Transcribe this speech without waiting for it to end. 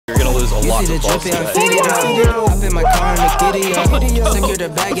lots of balls today. Hop in my car and the video. Secure the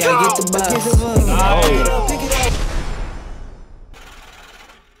bag, yeah, I get the bus.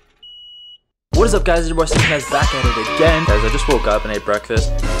 What is up, guys? It's your boy Knez back at it again. Guys, I just woke up and ate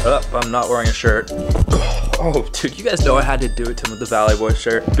breakfast. I'm not wearing a shirt. Oh, dude, you guys know I had to do it to him with the Valley Boy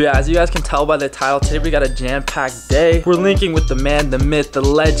shirt. But yeah, as you guys can tell by the title, today we got a jam-packed day. We're linking with the man, the myth, the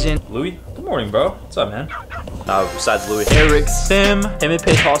legend. Louis, good morning, bro. What's up, man? Besides Louis, Eric, Sim, him and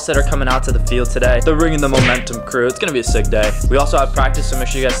Paige Halstead are coming out to the field today. They're bringing the Momentum crew. It's gonna be a sick day. We also have practice, so make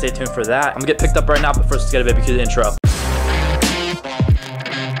sure you guys stay tuned for that. I'm gonna get picked up right now, but first let's get a baby Q intro.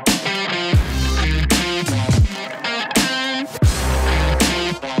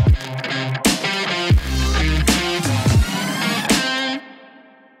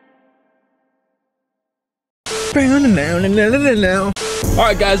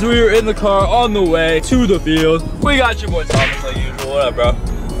 Alright guys, we are in the car on the way to the field. We got your boy Thomas like usual. What up, bro?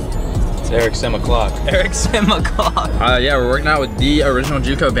 It's Eric Sim o'clock. Eric Sim o'clock. Yeah, we're working out with the original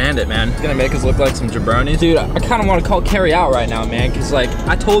JUCO bandit, man. He's gonna make us look like some jabronis. Dude, I kinda wanna call Cary out right now, man, cause like,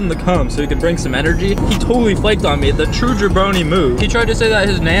 I told him to come so he could bring some energy. He totally flaked on me, the true jabroni move. He tried to say that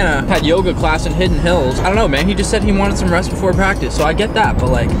his Nana had yoga class in Hidden Hills. I don't know, man, he just said he wanted some rest before practice, so I get that, but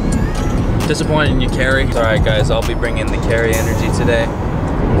like, disappointed in you, Cary. It's alright, guys. I'll be bringing the Cary energy today.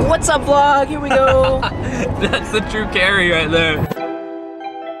 What's up, vlog? Here we go. That's the true Cary right there.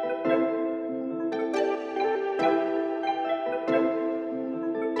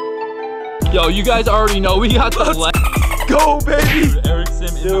 Yo, you guys already know we got the Go, baby! Dude, Eric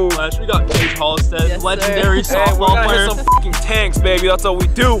Sim in the flesh. We got Paige Halstead, yes, legendary softball player. Some fucking tanks, baby. That's all we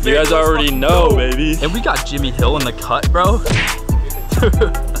do. You guys already know, baby. And we got Jimmy Hill in the cut, bro.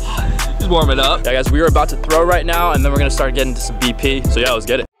 Just warm it up. Yeah, guys, we are about to throw right now, and then we're gonna start getting to some BP. So yeah, let's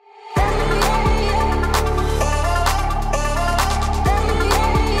get it.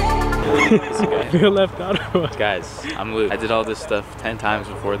 You're left out or what? Guys, I'm Luke. I did all this stuff 10 times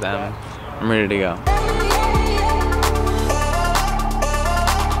before them. I'm ready to go.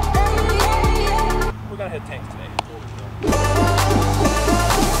 We're gonna hit tanks today.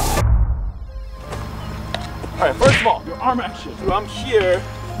 All right, first of all, your arm action. So I'm here,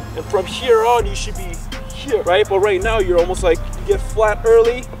 and from here on, you should be here, right? But right now, you're almost like, you get flat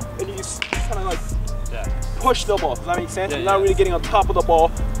early, and you just kind of like push the ball. Does that make sense? You're not really getting on top of the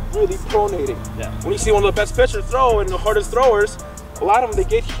ball, really pronating. When you see one of the best pitchers throw and the hardest throwers, a lot of them, they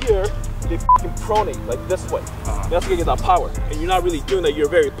get here, they fucking pronate, like this way. That's gonna get that power. And you're not really doing that, you're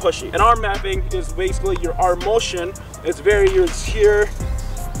very pushy. And arm mapping is basically your arm motion. It's very, you're here,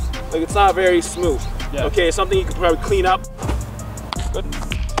 like it's not very smooth. Okay, it's something you could probably clean up. Good.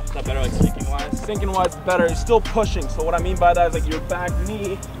 Is that better, like sinking wise? Sinking wise better. It's still pushing. So what I mean by that is like your back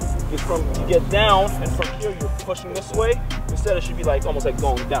knee is from, you get down, and from here you're pushing this way. Instead it should be like almost like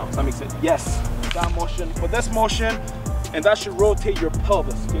going down. Does that make sense? Yes. Down motion. But this motion, and that should rotate your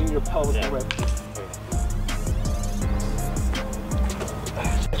pelvis, getting your pelvis correct.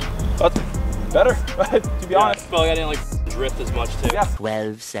 But better, to be honest. I feel like I didn't like drift as much too.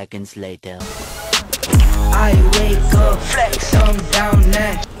 12 seconds later. I wake up, flex, thumb down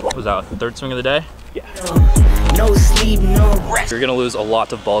neck. What was that, the third swing of the day? Yeah. No sleep, no rest. You're gonna lose a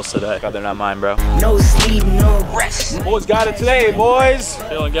lot of balls today. God, they're not mine, bro. No sleep, no rest. Boys got it today, boys.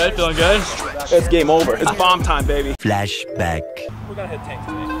 Feeling good, feeling good? It's game over. It's bomb time, baby. Flashback. We're gonna hit tanks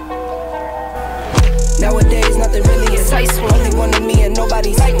today. Nowadays, nothing really is ice. Only one of me and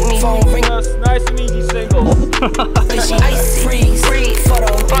nobody's like me. Phone ring. Nice and easy singles. Ice freeze,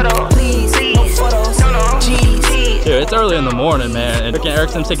 photo, please, no photos, G's. Dude, it's early in the morning, man, and Eric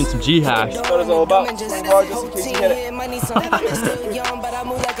Sim's taking some G hacks. That's what it's all about. Just in case you hit it.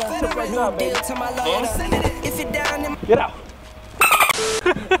 Get out.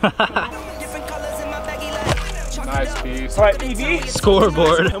 Nice piece. All right, EV.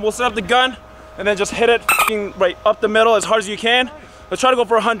 Scoreboard. And we'll set up the gun, and then just hit it right up the middle as hard as you can. Let's try to go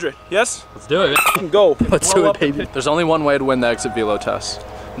for 100, yes? Let's do it. Go. Let's do it, baby. There's only one way to win the exit velo test.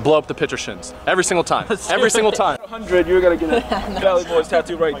 Blow up the pitcher shins. Every single time. Every single time. 100, you're gonna get a Valley Boys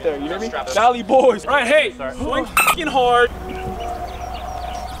tattoo right there. You hear me? Valley Boys. All right, hey, swing fucking hard.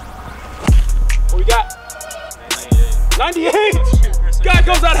 What we got? 98. Guy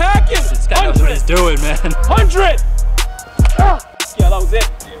goes out hacking. This guy knows what he's doing, man. 100. Yeah, that was it.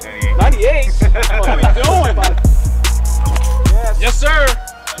 98. What are we doing, buddy? Yes, sir.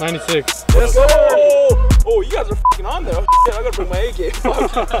 96. Yes, sir. Oh, you guys are fucking on there. Shit, I gotta bring my A game.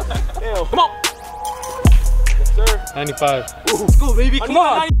 Damn. Come on. Yes, sir. 95. Ooh, let's go, baby. Come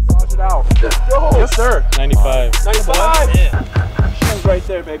on. Dodge it out. Let's go. Yes, sir. 95. 95. Yeah. Shins right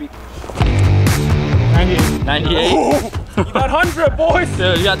there, baby. 98. 98. You got 100, boys.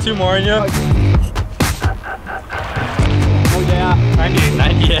 Dude, you got 2 more in you. Oh yeah. 98.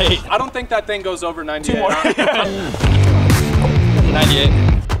 98. I don't think that thing goes over 98. 2 more. 98.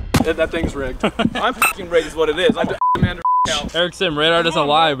 That thing's rigged. I'm fucking rigged is what it is. I'm the commander. Erickson, radar doesn't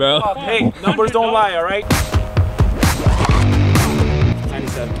lie, bro. Hey, numbers don't lie, all right?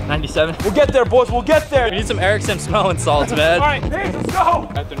 97. 97. We'll get there, boys. We'll get there. We need some Erickson smelling salts, man. All right, Paige, let's go.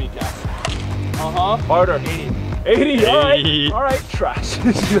 At the kneecap. Harder. 80. 80. All right. All right. Trash.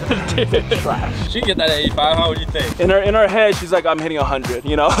 Trash. She can get that at 85. How would you think? In her head, she's like, I'm hitting 100.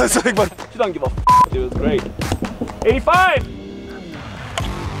 You know, it's like, but she doesn't give a dude. It's great. 85.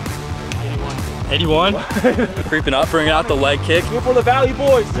 81. Creeping up, bringing out the leg kick. Here for the Valley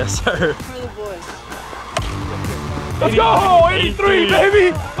boys. Yes, sir. Let's go. 83,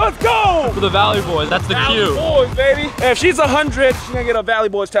 baby. Let's go. For the Valley boys, that's the Valley cue. boys, baby. Hey, if she's 100, she's gonna get a Valley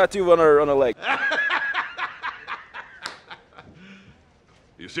boys tattoo on her leg.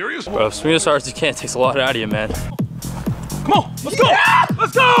 You serious? Bro, swing as hard as you can takes a lot out of you, man. Come on, let's go. Yeah!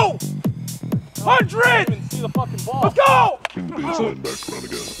 Let's go. 100. See the fucking ball. Let's go. King baseline back around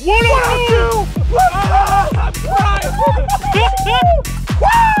again. 102. Let's go. Woo!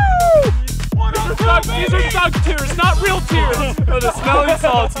 These are dog tears, not real tears. The smelling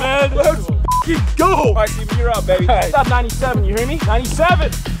salts, man. Let's go. All right, Steven, you're up, baby. Stop 97, you hear me?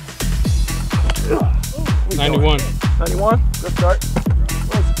 97. 91. 91, good start.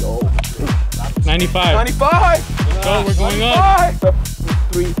 Let's go. 95. 95. Let's go, we're going up.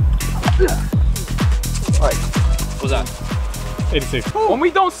 3. All right. What was that? 86. When we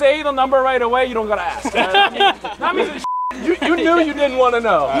don't say the number right away, you don't gotta ask. That means it's you knew you didn't want to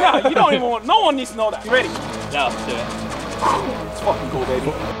know. Yeah, you don't even want. No one needs to know that. You ready? Yeah, let's do it. It's fucking cool,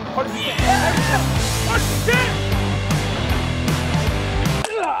 baby. Hard as shit. Hard as shit.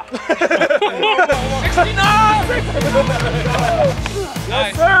 69.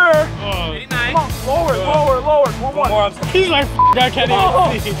 Yes, sir. 89. Come on, lower. One more. He's like, I can't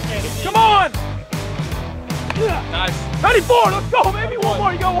even see. Come on. Nice. 94. Let's go, baby. One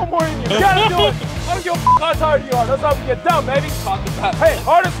more. You got one more in you. You gotta do it. I don't give a how tired you are. That's how we get done, baby. Hey,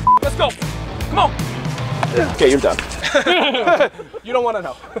 hardest. Let's go. Come on. Okay, you're done. You don't want to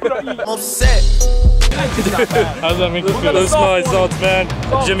know. I'm upset. How's that make you feel? Those smelling salts, man.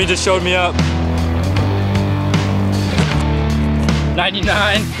 Jimmy just showed me up.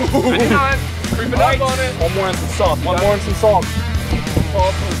 99. 99. Creeping up on it. One more and some salt. One more and some salt.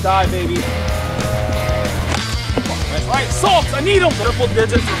 Salt will die, baby. That's right. Salts. I need them. Triple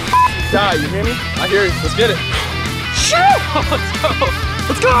digits or die. You hear me? I hear you. Let's get it. Shoot!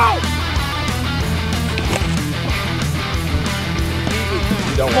 Let's go!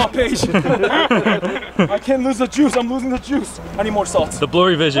 Come on, Paige. I can't lose the juice. I'm losing the juice. I need more salts. The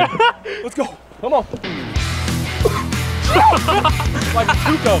blurry vision. Let's go. Come on. Like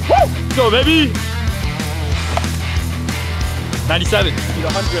JUCO. Let's go, baby. 97. Need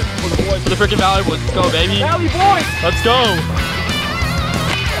 100 for the boys. For the freaking Valley boys. Let's go, baby. Valley boys. Let's go.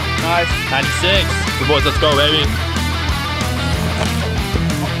 Nice. 96. The boys, let's go, baby.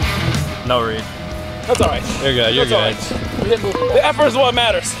 No read. That's all right. You're good. You're good. The effort is what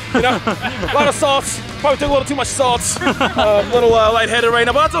matters. You know, a lot of salts. Probably took a little too much salts. A little lightheaded right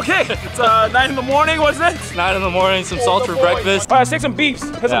now, but that's okay. It's 9 in the morning. What is it? 9 in the morning. Some salts for breakfast. All right, let's take some beefs.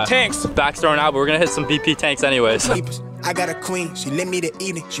 Hit some tanks. Back's thrown out, but we're gonna hit some BP tanks anyways. I got a queen, she lit me the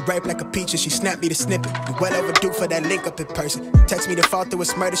evening. She ripe like a peach and she snapped me the snippet. We well overdue for that link up in person. Text me to fall through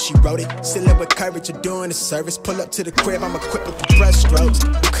its murder, she wrote it. Still up with courage, you're doing a service. Pull up to the crib, I'm equipped with the brush strokes.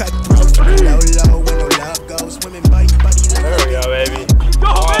 Cutthroat, low, where no love goes. Women buddy like There we go, baby. Go,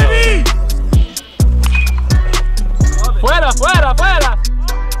 baby! Fuera!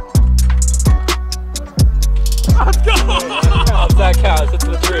 Let's go! How's that count? It's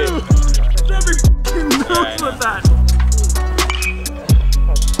the 3. Every nuts with that.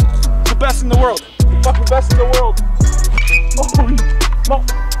 The best in the world. The fucking best in the world.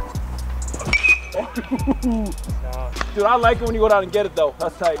 Dude, I like it when you go down and get it though.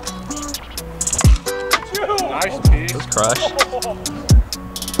 That's tight. Nice piece. Let's crush.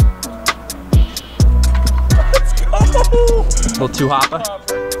 Let's go. A little too hopper.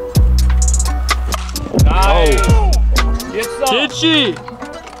 Nice. Oh. Get some. Did she?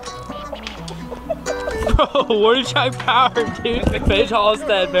 Bro, what are you trying to power, dude? Paige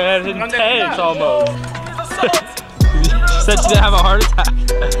Halstead, man, in tanks almost. She said she didn't have a heart attack.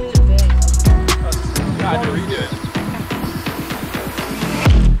 God, redo it.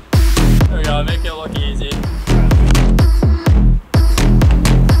 There we go, make it look easy.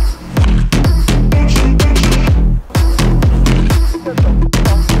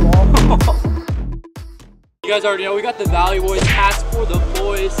 You guys already know we got the Valley Boys hats for the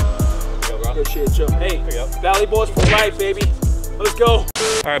boys. Appreciate you. Hey, Valley Boys for life, baby. Let's go. All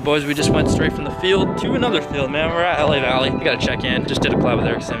right, boys, we just went straight from the field to another field, man. We're at LA Valley. We gotta check in. Just did a collab with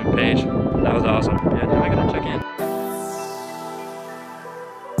Eric and Paige. That was awesome. Yeah, now I gotta check in.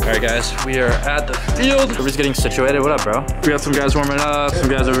 All right, guys, we are at the field. Everybody's getting situated. What up, bro? We got some guys warming up, some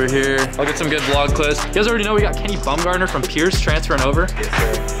guys over here. I'll get some good vlog clips. You guys already know we got Kenny Bumgarner from Pierce transferring over. Yes,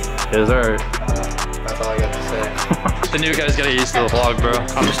 sir. Yes, sir. That's all I got to say. The new guys gotta get used to the vlog, bro. I'm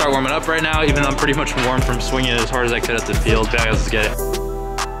gonna start warming up right now, even though I'm pretty much warm from swinging as hard as I could at the field. Yeah, guys, let's get it.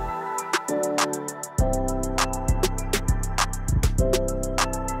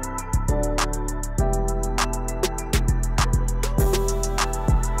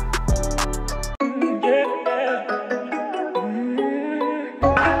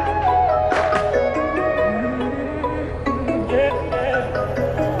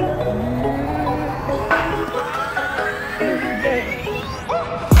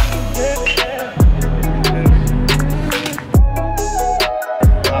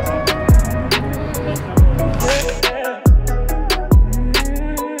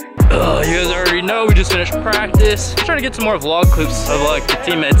 We just finished practice. I'm trying to get some more vlog clips of like the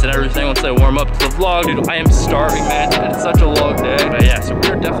teammates and everything once they warm up to the vlog. Dude, I am starving, man. It's such a long day. But yeah, so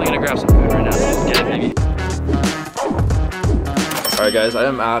we're definitely gonna grab some food right now. So let's get it, baby. All right, guys, I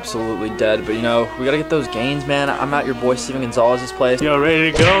am absolutely dead, but you know, we gotta get those gains, man. I'm at your boy Steven Gonzalez's place. Yo,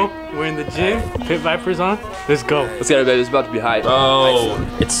 ready to go? We're in the gym. Pit Vipers on. Let's go. Let's get it, baby. It's about to be hype. Oh,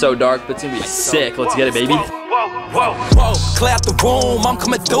 it's so dark, but it's gonna be sick. Let's get it, baby. Whoa, clear out the room, I'm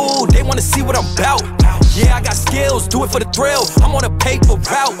coming through. They wanna see what I'm about. Yeah, I got skills, do it for the thrill. I'm on a paper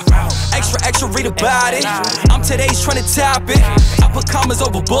route. Extra, read about it. I'm today's trending topic. I put commas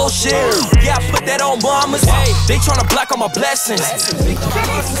over bullshit. Yeah, I put that on mamas. They tryna block all my blessings.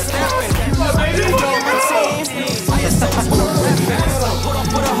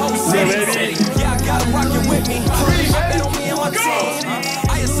 Yeah, I got it rockin' with me. Bet on me and my team.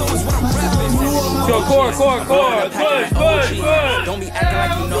 ISO is what I'm rapping. Go, core. Push. Don't be acting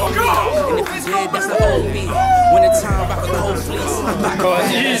like you know me. And if you did, that's the old me. When the time rock the whole fleece.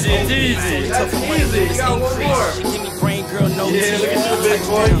 Easy. Got one more. She give me brain, girl, no teeth. Yeah, look at you, big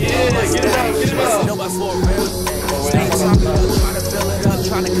boy. Yeah, get it out. Know us for real. Stay talking, trying to fill it up,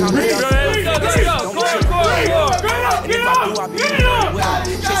 trying to count it up. There you go. Get up.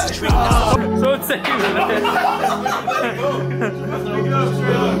 So insane.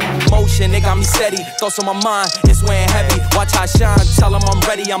 Motion, they got me steady. Thoughts on my mind, it's weighing heavy. Watch how I shine, tell them I'm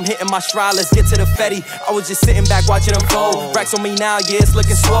ready. I'm hitting my stride, let's get to the fetty. I was just sitting back watching them fold. Racks on me now, yeah, it's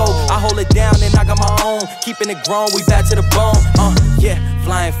looking swole. I hold it down and I got my own. Keeping it grown, we back to the bone. Yeah,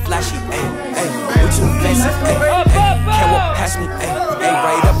 flying flashy, ayy, we too fancy, ayy, can't walk past me, ayy,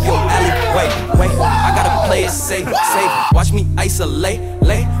 right up your alley. Wait, I gotta play it safe. Watch me isolate,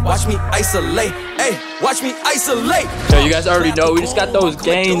 watch me isolate, ayy, watch me isolate. Yo, you guys already know we just got those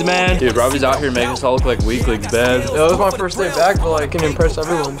gains, man. Dude, Robbie's out here making us all look like weaklings, man. Yo, it was my first day back, but like, I can impress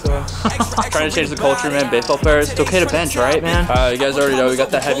everyone, so. Trying to change the culture, man. Baseball players, it's okay to bench, right, man? You guys already know we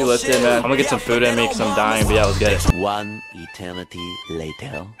got that heavy lifting, man. I'm gonna get some food in me because I'm dying, but yeah, let's get it. One eternity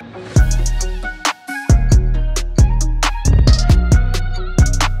later.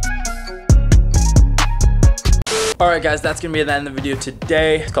 Alright guys, that's gonna be the end of the video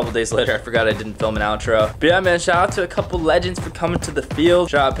today. A couple days later, I forgot I didn't film an outro. But yeah, man, shout out to a couple legends for coming to the field.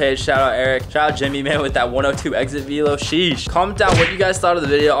 Shout out Paige, shout out Eric, shout out Jimmy, man, with that 102 exit velo. Sheesh. Comment down what you guys thought of the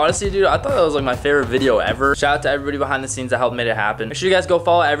video. Honestly, dude, I thought that was like my favorite video ever. Shout out to everybody behind the scenes that helped make it happen. Make sure you guys go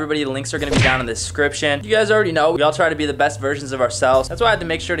follow everybody. The links are gonna be down in the description. You guys already know, we all try to be the best versions of ourselves. That's why I had to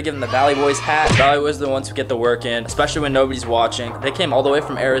make sure to give them the Valley Boys hat. Valley Boys are the ones who get the work in, especially when nobody's watching. They came all the way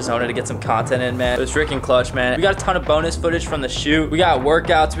from Arizona to get some content in, man. It was freaking clutch, man. We got a ton of bonus footage from the shoot. We got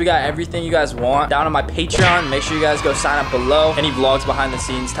workouts, we got everything you guys want down on my Patreon. Make sure you guys go sign up below. Any vlogs behind the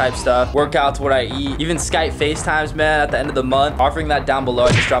scenes type stuff, workouts, what I eat, even Skype FaceTimes, man, at the end of the month. Offering that down below.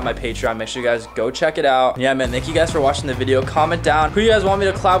 I just dropped my Patreon. Make sure you guys go check it out. Yeah, man, thank you guys for watching the video. Comment down who you guys want me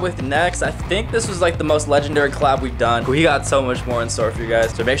to collab with next. I think this was like the most legendary collab we've done. We got so much more in store for you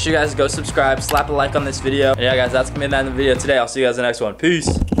guys. So make sure you guys go subscribe, slap a like on this video. And yeah, guys, that's gonna be the end of the video today. I'll see you guys in the next one. Peace.